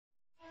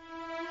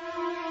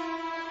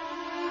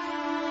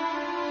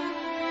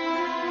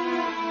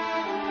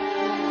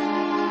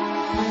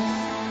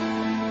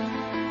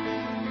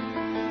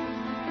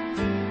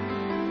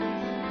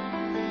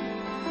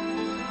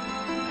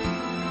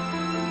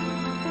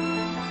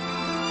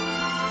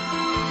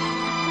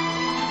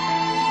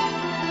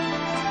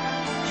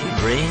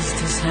raised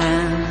his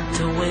hand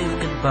to wave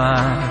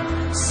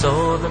goodbye,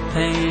 saw the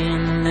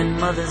pain in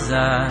mother's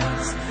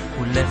eyes,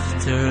 who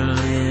left her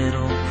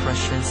little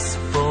precious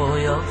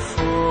boy of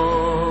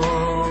 4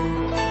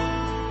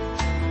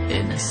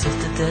 in a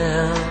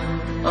citadel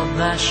of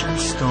ashen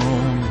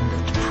stone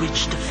that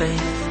preached a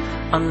faith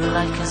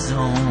unlike his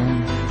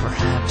own.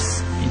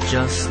 Perhaps he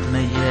just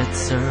may yet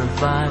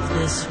survive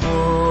this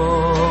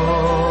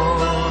war.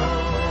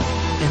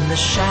 In the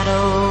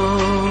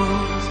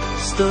shadows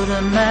stood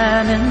a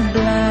man in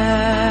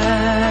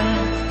black.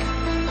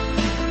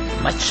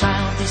 My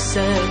child, he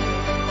said,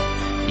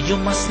 you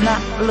must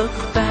not look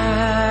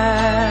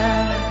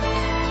back.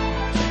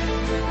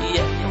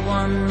 Yet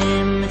one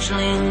image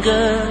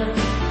lingered,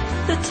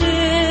 the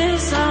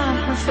tears on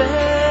her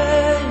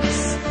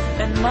face,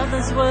 and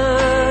mother's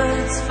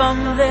words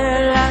from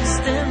their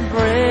last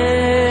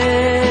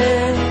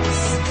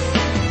embrace.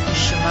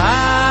 Shema,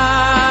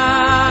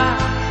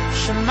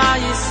 Shema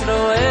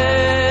Yisroel.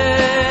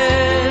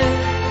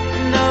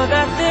 Know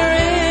that there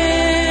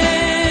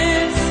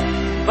is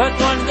but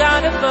one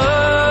God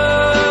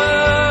above.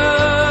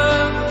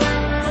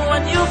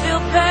 When you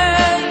feel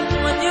pain,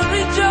 when you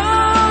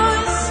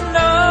rejoice,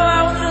 know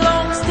how it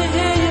longs to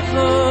hear your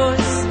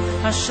voice.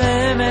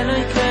 Hashem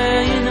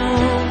Elokeinu,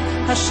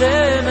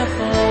 Hashem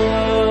Echad.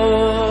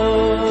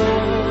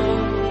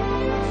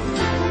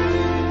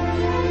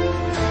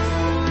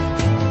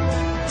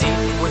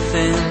 Deep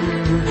within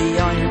the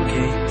iron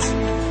gate,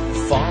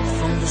 far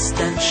from the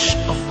stench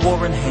of war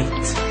and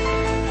hate,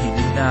 he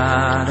moved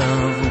out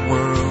of a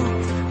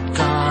world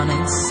gone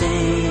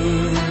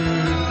insane.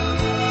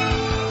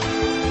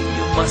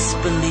 You must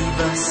believe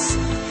us,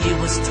 he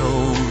was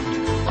told,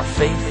 our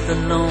faith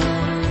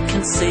alone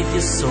can save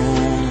your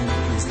soul.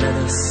 Please let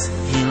us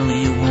heal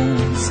your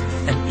wounds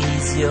and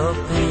ease your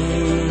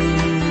pain.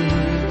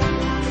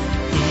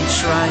 He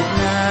tried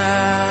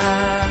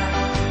not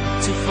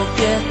to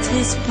forget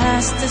his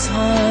past, his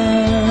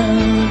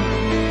home,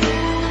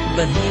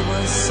 but he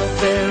was so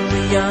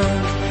very young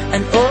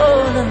and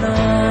all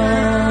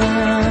alone.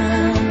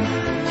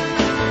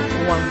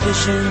 While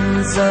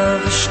visions of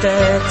a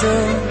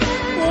shtetl,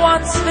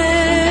 once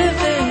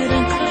vivid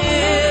and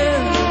clear,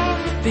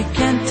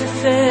 began to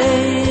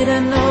fade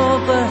and all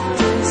but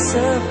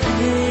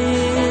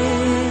disappear.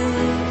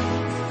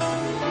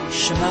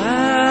 Shema,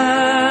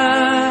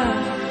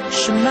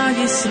 Shema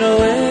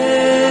Yisroel.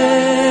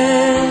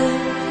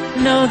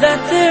 Know that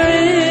there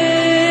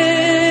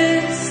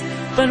is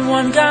but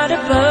one God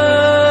above.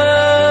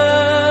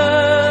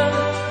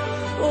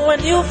 When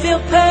you feel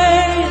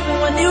pain,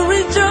 when you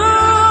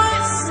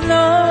rejoice,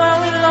 know how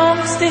it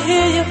longs to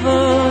hear your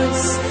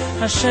voice.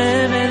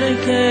 Hashem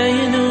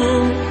Elokeinu,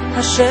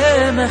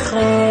 Hashem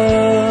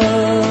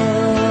Echad.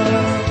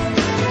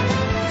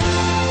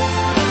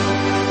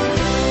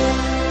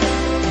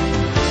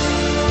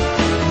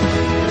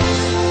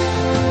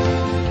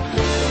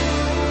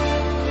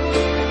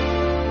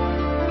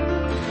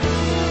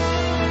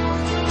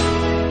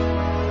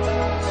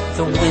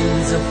 The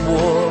winds of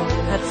war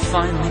had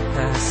finally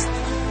passed.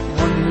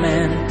 One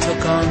man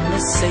took on the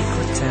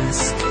sacred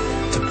task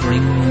to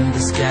bring the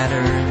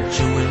scattered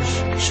Jewish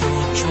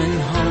children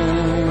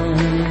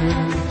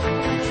home.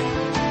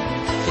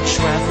 He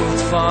traveled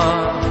far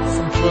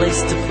from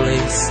place to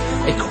place,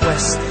 a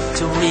quest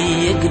to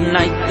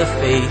reignite the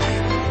faith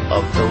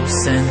of those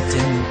sent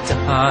into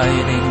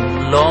hiding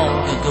long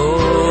ago.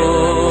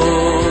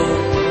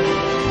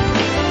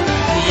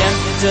 He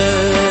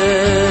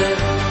entered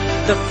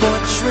the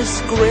fortress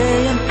gray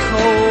and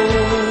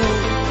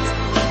cold.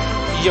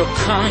 Your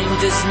kind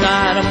is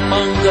not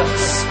among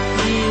us,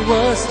 he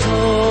was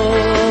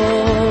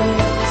told.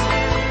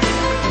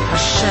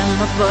 Hashem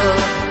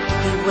above,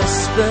 he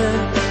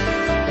whispered,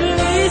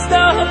 please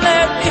don't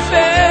let me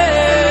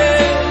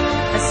fail.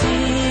 As he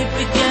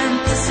began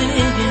to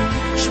sing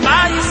Shema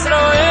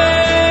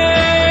Yisroel,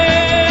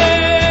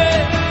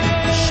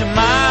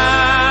 Shema,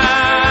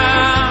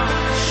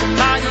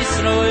 Shema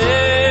Yisroel.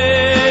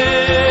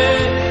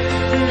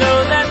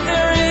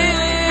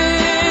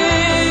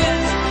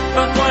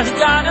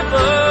 God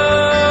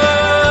above.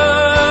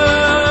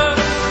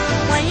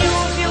 When you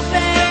feel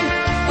pain,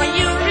 when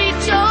you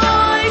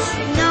rejoice,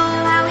 know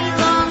how he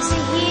longs to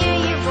hear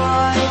your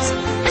voice.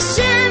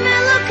 Hashem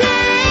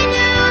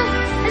Elokeinu,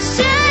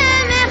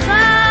 Hashem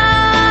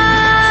Echad.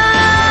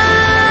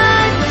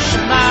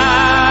 Shema,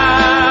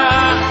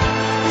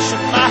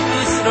 Shema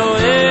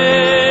Yisroel.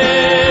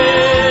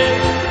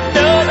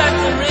 Know that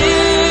there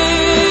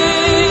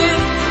is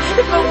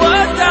but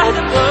one God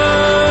above.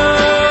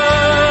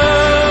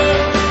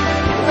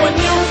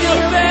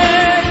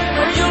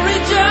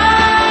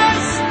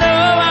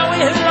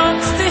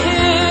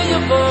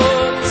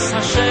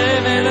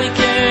 Hashem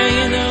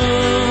Elokeinu,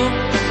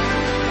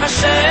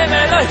 Hashem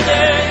Echad.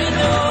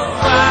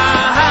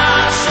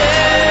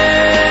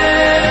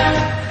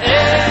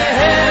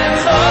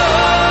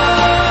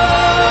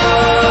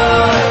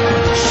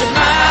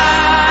 Shema,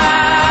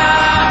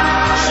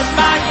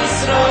 Shema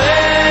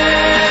Yisroel.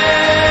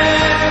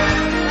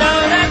 Know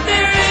that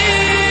there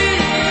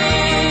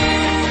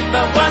is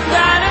but one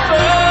God above.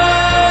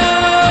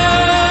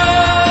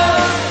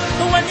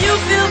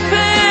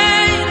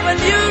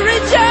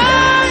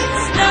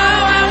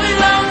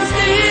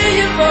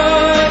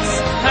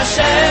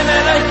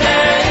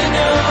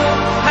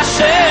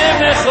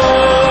 Hashem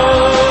Echad.